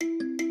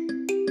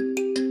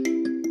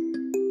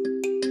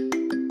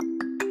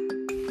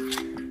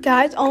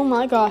Guys, oh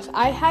my gosh,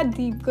 I had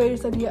the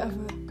greatest idea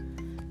ever.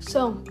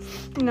 So,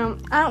 I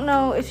don't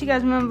know if you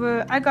guys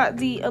remember, I got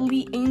the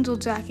Elite Angel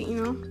jacket,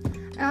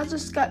 and I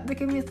just got to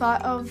give me a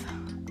thought of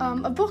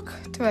a book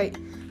to write.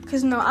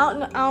 Because,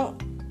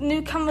 out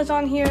newcomers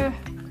on here,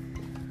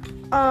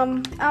 I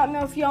don't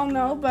know if y'all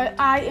know, but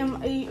I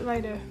am a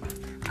writer.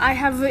 I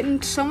have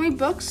written so many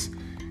books,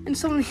 and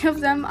so many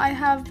of them I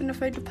have been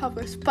afraid to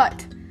publish,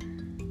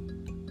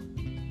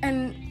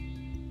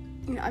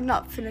 I'm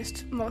not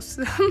finished most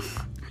of them.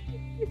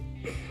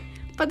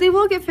 But they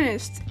will get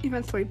finished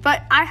eventually.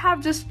 But I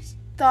have just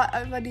thought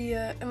of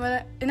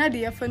an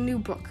idea for a new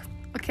book.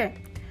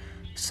 Okay,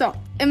 so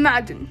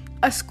imagine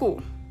a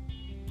school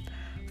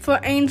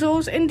for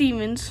angels and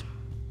demons.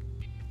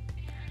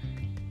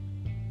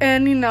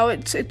 And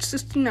it's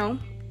just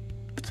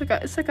it's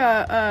like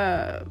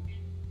a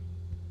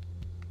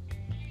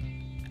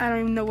I don't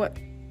even know what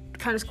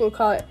kind of school to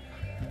call it,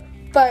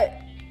 but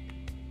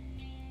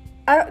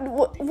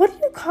what do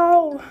you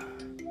call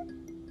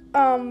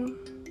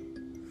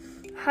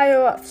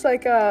higher ups?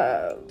 Like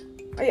I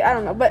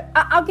don't know, but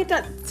I'll get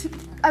that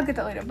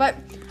later. But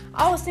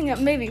I was thinking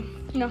that maybe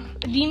a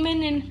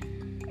demon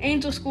and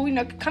angel school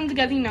come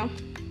together.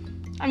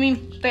 I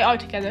mean, they are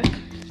together.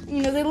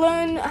 They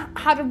learn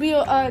how to be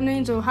an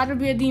angel, how to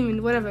be a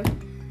demon, whatever.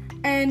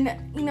 And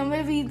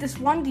maybe this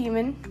one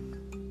demon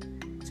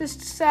just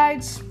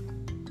decides,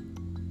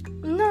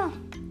 no,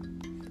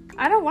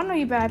 I don't want to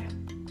be bad.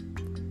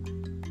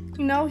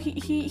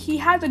 He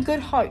has a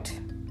good heart,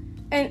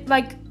 and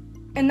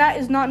that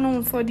is not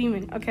known for a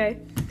demon. Okay,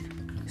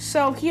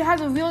 so he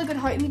has a really good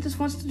heart, and he just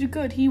wants to do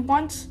good. He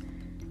wants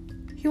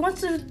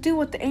to do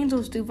what the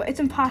angels do, but it's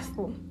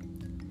impossible.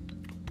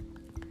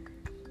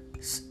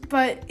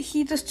 But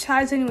he just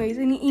tries anyways,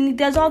 and he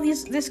does all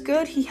this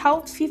good. He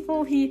helps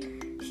people.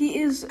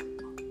 He's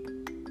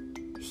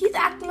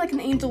acting like an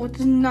angel, which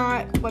is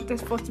not what they're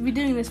supposed to be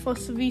doing. They're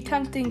supposed to be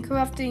tempting,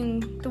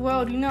 corrupting the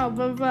world, blah,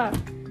 blah, blah.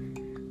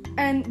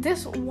 And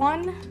this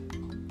one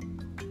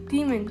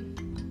demon,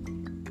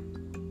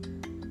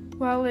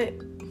 well,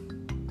 it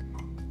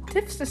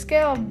tips the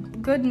scale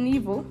of good and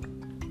evil.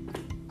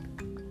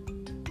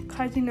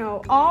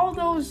 Because, all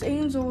those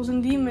angels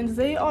and demons,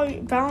 they are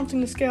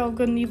balancing the scale of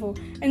good and evil.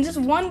 And just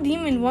one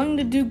demon wanting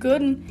to do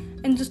good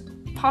and just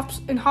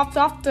hops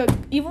off the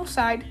evil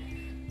side,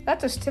 that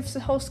just tips the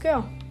whole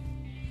scale.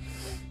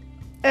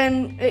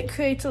 And it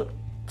creates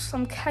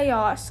some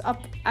chaos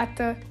up at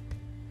the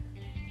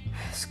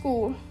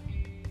school.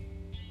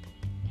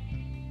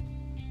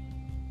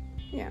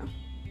 Yeah.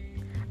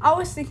 I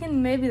was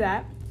thinking maybe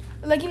that.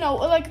 But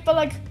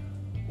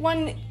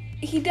when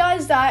he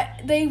does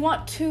that, they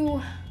want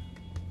to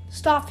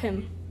stop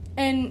him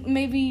and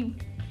maybe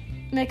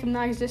make him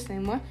not exist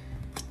anymore.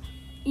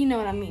 You know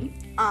what I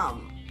mean.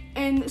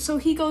 And so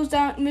he goes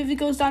down to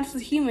the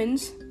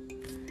humans,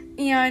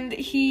 and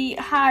he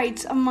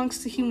hides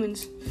amongst the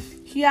humans.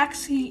 He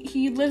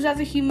lives as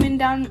a human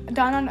down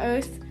on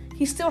Earth.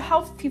 He still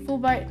helps people,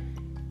 but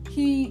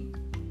he,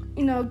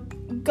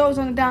 goes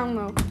on the down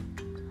low.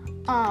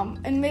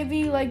 And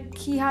maybe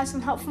he has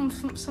some help from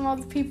some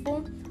other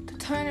people to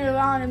turn it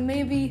around, and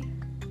maybe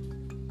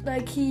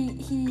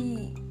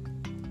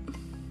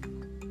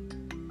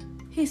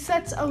he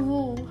sets a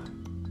rule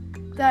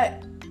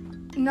that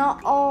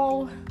not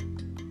all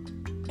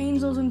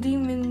angels and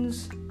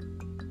demons,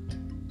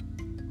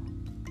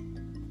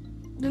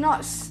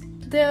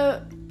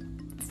 their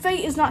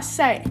fate is not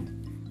set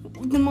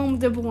the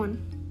moment they're born.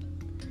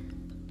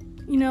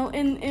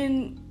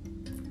 And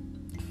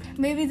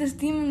maybe this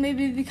demon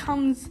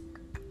becomes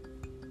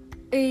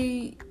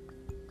an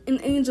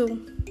angel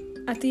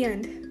at the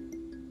end.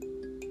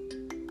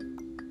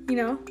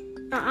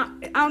 I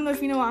don't know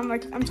if you know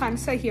what I'm trying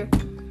to say here.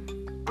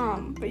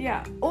 But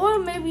yeah, or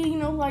maybe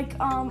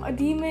a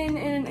demon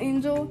and an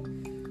angel,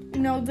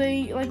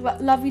 they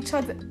love each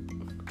other.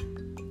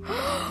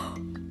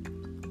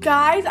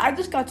 Guys, I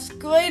just got this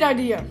great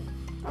idea.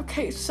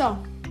 Okay, so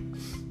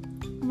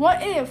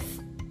what if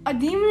a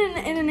demon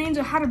and an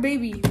angel had a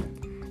baby?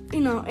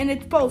 And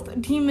it's both a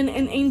demon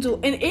and angel,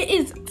 and it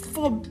is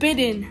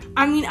forbidden.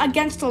 I mean,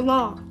 against the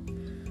law.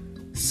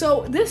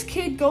 So this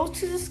kid goes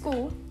to the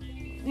school,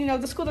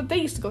 the school that they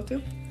used to go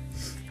to,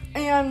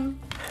 and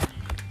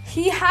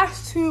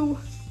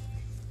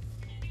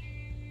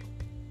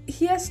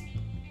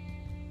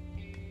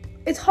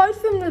it's hard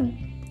for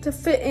him to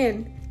fit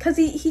in, because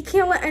he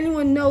can't let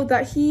anyone know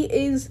that he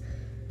is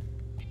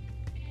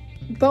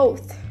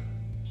both,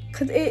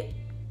 because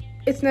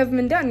it's never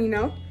been done,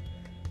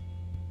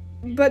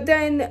 But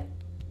then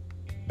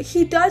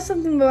he does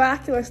something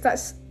miraculous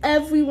that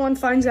everyone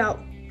finds out.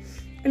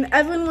 And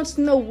everyone wants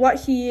to know what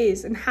he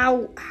is and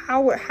how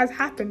it has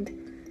happened.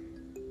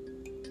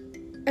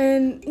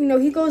 And,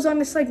 he goes on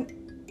this,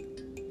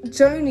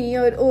 journey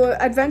or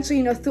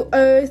adventure, through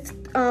Earth,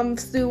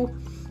 through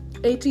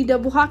H-E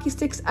double hockey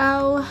sticks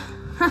L,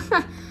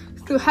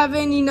 through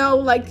heaven,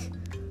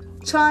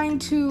 trying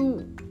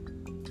to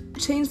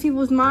change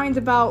people's minds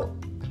about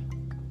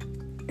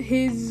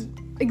his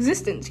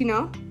existence,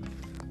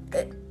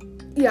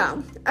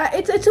 yeah,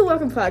 it's a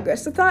work in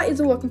progress. The thought is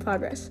a work in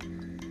progress.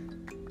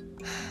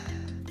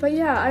 But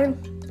yeah,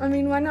 I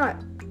mean, why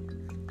not?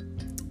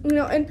 You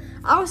know, and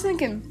I was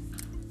thinking,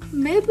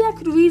 maybe I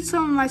could read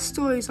some of my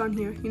stories on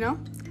here, you know?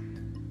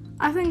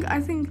 I think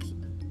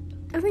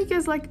you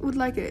guys would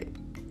like it.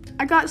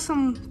 I got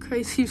some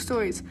crazy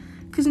stories.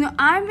 Because, you know,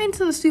 I'm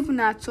into the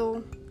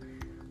supernatural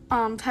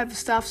type of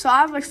stuff. So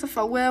I have, like, stuff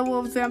about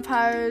werewolves,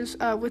 vampires,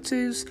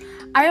 witches.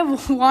 I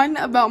have one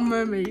about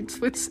mermaids,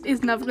 which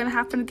is never going to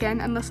happen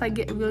again unless I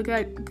get a really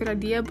good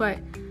idea. But,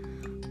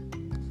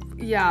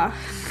 yeah.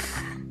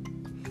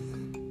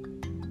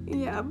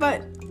 Yeah,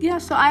 but, yeah,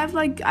 so I have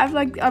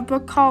a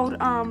book called,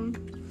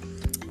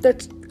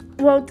 this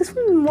one's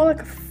more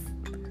like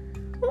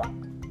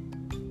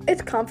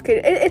it's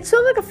complicated. It's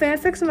sort of like a fan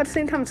fiction, but at the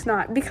same time it's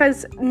not,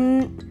 because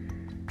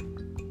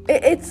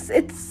it's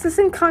the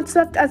same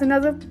concept as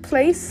Another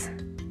Place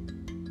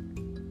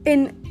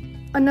in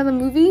another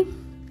movie.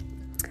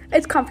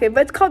 It's complicated,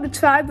 but it's called The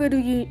Tribe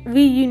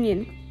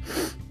Reunion.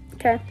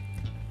 Okay.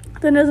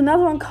 Then there's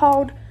another one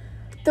called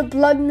The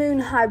Blood Moon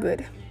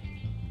Hybrid.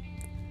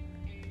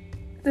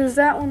 There's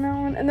that one,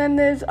 and then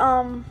there's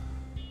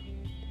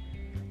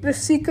The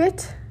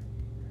Secret.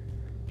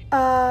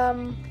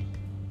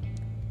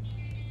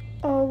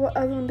 What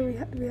other one do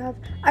we have?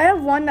 I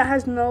have one that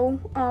has no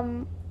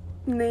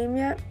name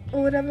yet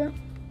or whatever.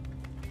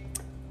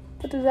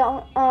 But there's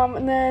that one.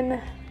 And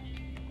then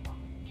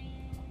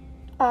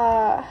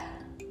I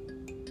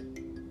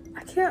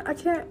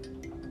can't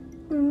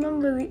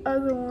remember the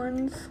other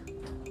ones.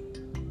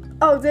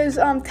 Oh, there's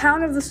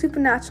Town of the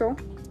Supernatural.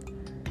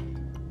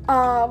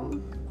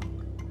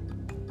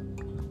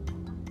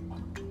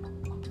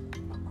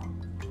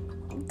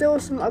 There were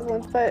some other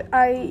ones, but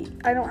I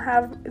don't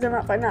have them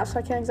up right now, so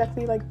I can't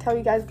exactly tell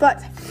you guys.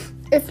 But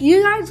if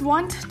you guys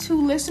want to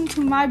listen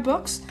to my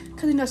books,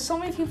 because you know so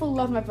many people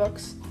love my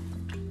books,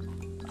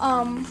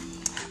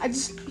 I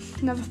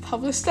just never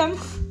published them.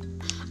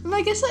 I mean,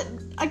 I guess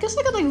I could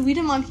read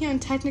them on here,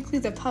 and technically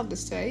they're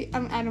published, right? I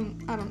mean,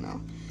 I don't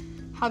know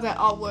how that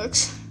all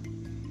works.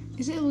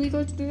 Is it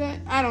illegal to do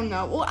that? I don't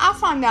know. Well, I'll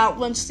find out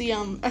once the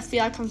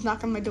FBI comes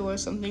knock on my door or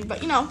something.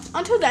 But, you know,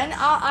 until then,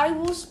 I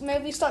will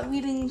maybe start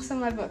reading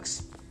some of my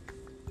books.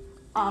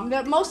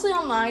 They're mostly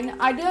online.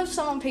 I do have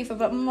some on paper,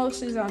 but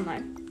mostly they're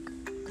online.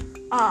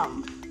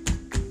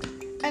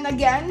 And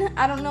again,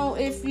 I don't know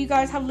if you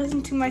guys have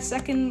listened to my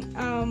second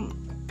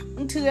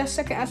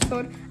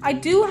episode. I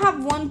do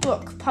have one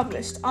book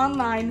published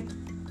online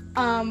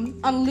on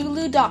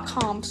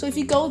Lulu.com. So if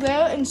you go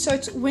there and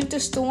search Winter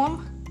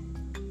Storm,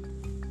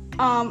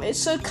 it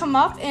should come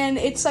up, and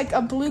it's like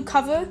a blue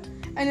cover,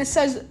 and it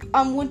says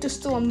Winter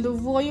Storm, The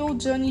Royal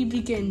Journey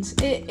Begins.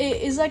 It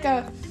is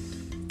I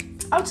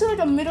would say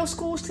a middle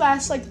school /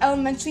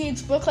 elementary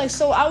age book.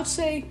 So I would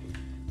say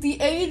the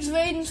age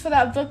range for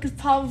that book is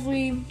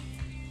probably,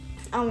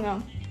 I don't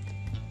know,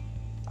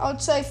 I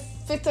would say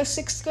 5th or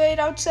 6th grade,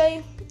 I would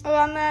say,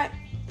 around that,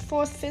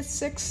 4th,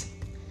 5th, 6th,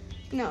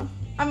 no.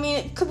 I mean,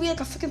 it could be a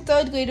freaking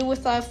 3rd grader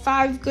with a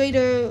 5th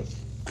grader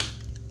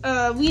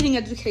reading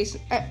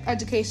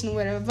education or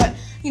whatever, but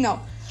you know,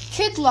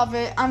 kids love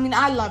it. I mean,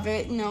 I love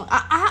it. You know,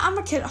 I'm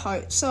a kid at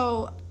heart,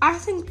 so I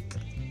think,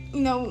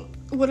 you know,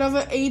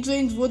 whatever age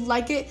range would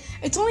like it.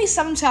 It's only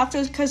 7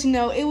 chapters because, you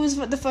know, it was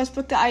the first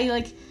book that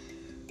I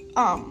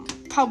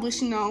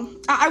published. You know,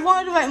 I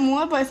wanted to write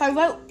more, but if I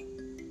wrote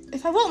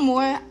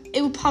more,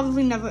 it would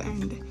probably never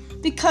end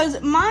because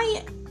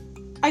my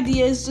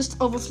ideas just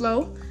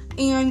overflow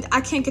and I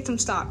can't get them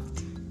stopped.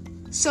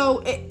 So,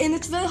 and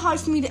it's very hard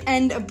for me to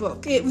end a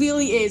book. It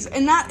really is.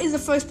 And that is the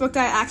first book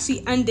that I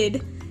actually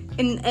ended,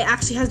 and it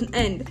actually has an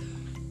end.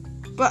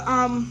 But,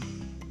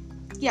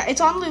 yeah,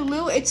 it's on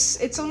Lulu.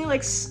 It's only,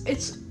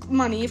 it's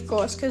money, of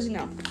course, because, you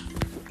know,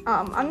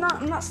 I'm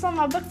not selling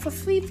my book for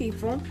free,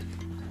 people.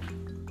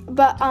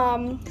 But,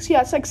 so,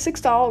 yeah, it's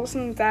 $6,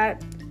 something like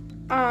that.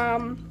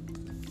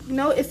 You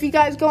know, if you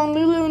guys go on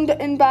Lulu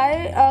and buy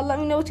it, let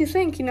me know what you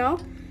think, you know.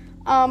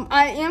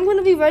 I am going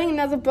to be writing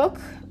another book.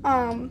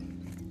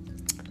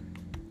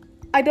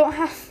 I don't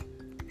have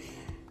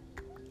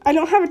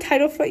a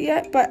title for it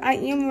yet, but I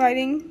am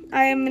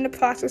in the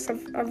process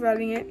of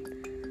writing it.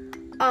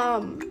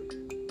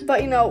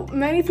 But you know,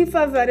 many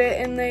people have read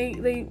it and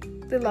they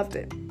loved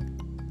it,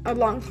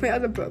 along with my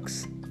other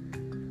books.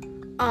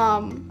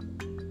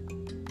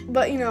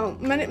 But you know,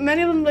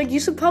 many of them you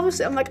should publish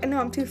it. I'm I know,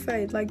 I'm too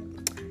afraid.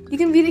 You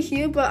can read it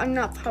here, but I'm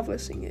not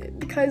publishing it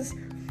because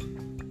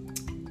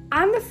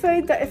I'm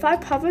afraid that if I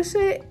publish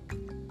it,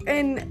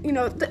 and, you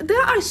know,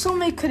 there are so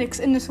many critics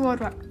in this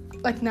world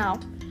now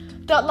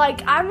that,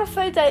 I'm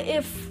afraid that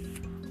if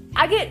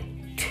I get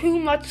too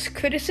much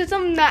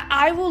criticism that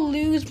I will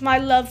lose my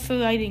love for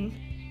writing.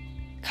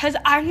 Because,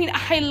 I mean,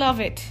 I love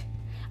it.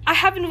 I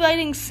have been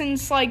writing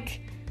since, I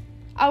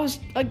was,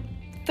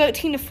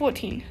 13 to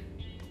 14.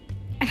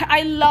 And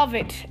I love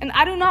it. And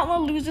I do not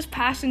want to lose this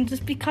passion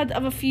just because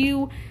of a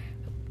few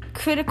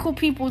critical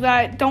people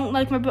that don't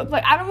like my book.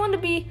 I don't want to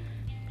be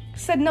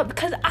said no,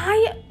 because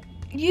I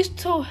used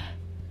to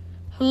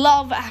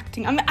love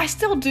acting. I mean, I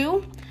still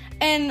do,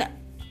 and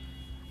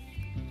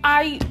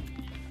I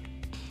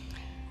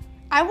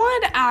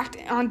wanted to act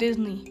on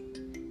Disney,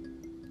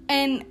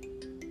 and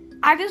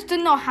I just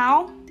didn't know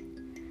how.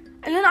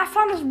 And then I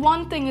found this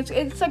one thing.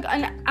 It's like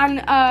an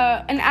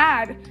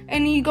ad,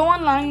 and you go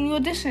online and you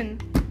audition.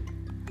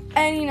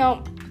 And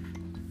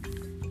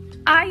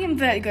I am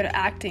very good at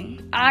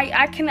acting.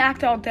 I can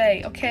act all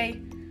day.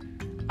 Okay,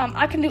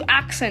 I can do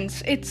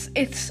accents.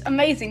 It's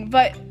amazing.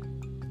 But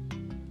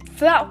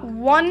for that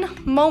one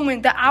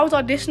moment that I was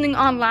auditioning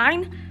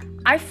online,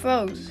 I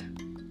froze.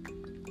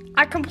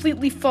 I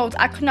completely froze.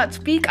 I could not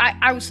speak.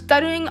 I was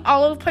stuttering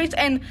all over the place,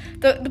 and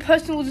the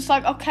person was just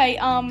like, okay,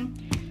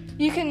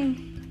 you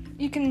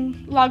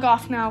can log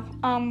off now.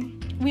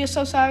 We are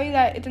so sorry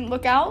that it didn't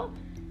work out.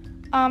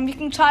 You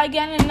can try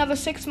again in another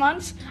 6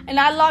 months. And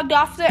I logged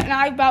off there, and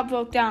I about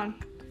broke down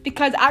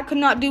because I could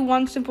not do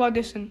one simple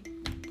audition.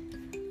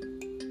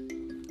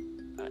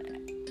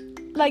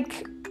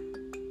 Like,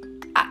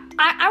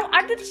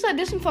 I did this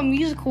audition for a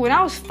musical, and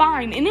I was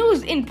fine, and it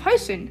was in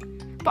person.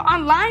 But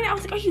online, I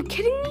was like, are you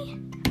kidding me?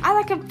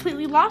 I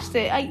completely lost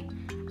it. I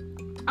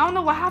don't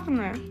know what happened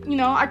there.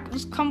 I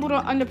just crumbled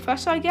under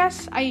pressure, I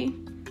guess. I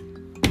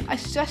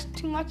stressed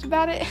too much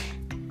about it.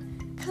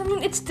 Because,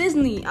 it's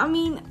Disney.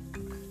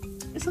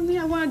 It's something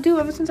I want to do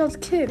ever since I was a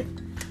kid.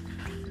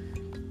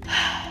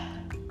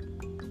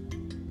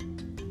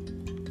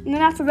 And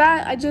then after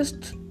that, I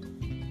just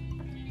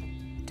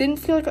didn't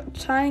feel like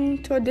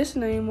trying to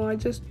audition anymore.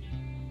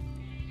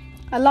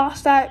 I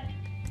lost that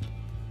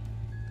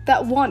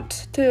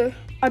want to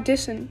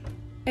audition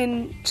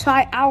and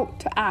try out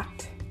to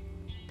act.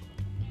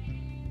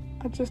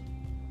 Because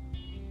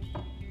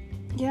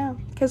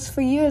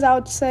for years I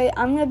would say,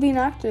 I'm going to be an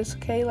actress,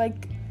 okay?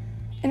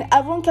 And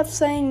everyone kept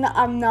saying that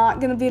I'm not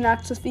going to be an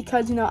actress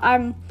because,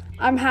 I'm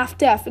half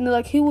deaf. And they're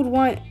like, who would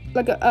want,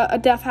 a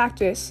deaf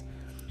actress?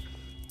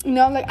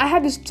 I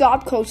had this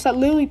job coach that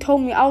literally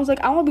told me, I was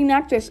like, I want to be an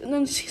actress. And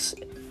then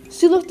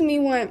she looked at me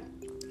and went,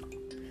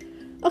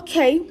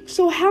 okay,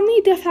 so how many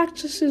deaf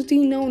actresses do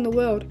you know in the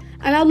world?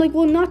 And I was like,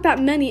 well, not that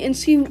many. And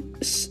she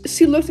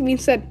looked at me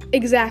and said,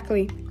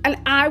 exactly. And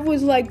I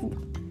was like,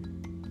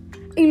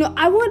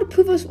 I wanted to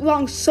prove us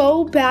wrong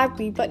so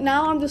badly, but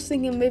now I'm just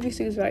thinking maybe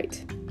she was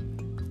right.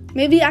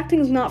 Maybe acting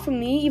is not for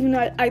me, even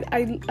though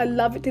I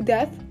love it to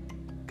death.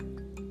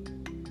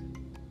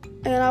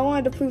 And I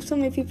wanted to prove so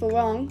many people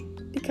wrong,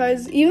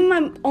 because even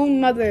my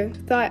own mother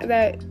thought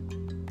that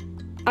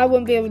I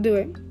wouldn't be able to do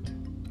it.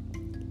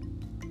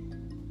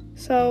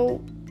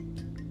 So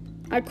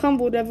I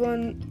crumbled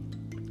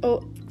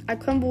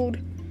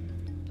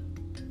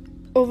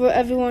over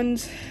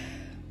everyone's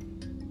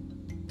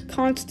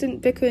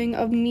constant bickering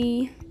of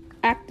me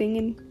acting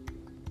and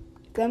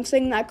them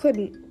saying that I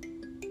couldn't,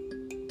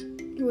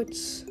 which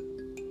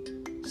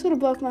sort of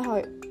broke my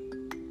heart.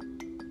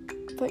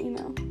 But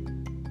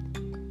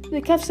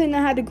they kept saying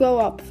I had to grow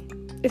up.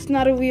 It's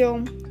not a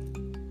real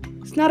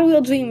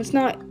dream. It's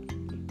not.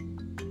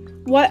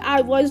 What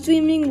I was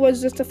dreaming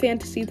was just a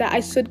fantasy that I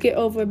should get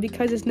over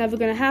because it's never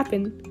gonna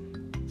happen.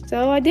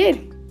 So I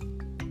did.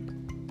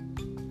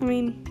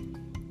 Nothing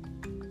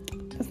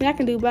I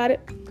can do about it.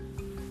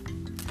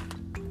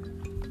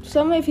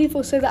 So many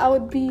people say that I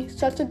would be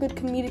such a good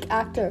comedic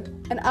actor,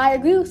 and I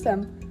agree with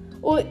them.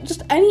 Or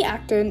just any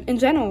actor in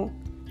general.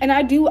 And I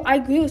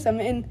agree with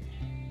them,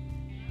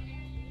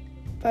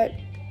 but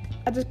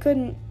I just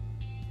couldn't.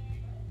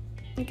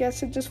 I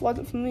guess it just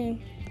wasn't for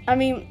me.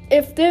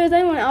 If there's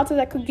anyone out there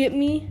that could get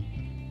me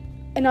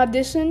an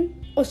audition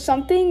or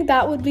something,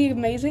 that would be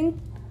amazing.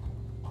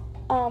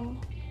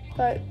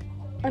 But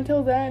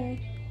until then,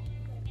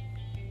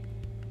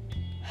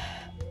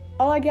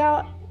 all I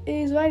got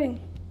is writing.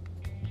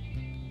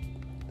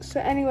 So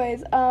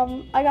anyways,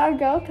 I gotta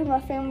go because my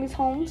family's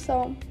home,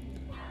 so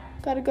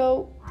gotta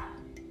go.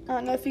 I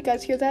don't know if you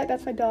guys hear that.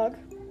 That's my dog.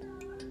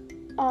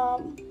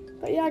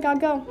 But yeah, I gotta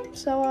go.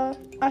 So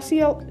I'll see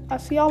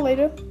y'all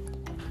later,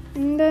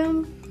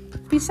 and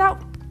peace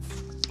out.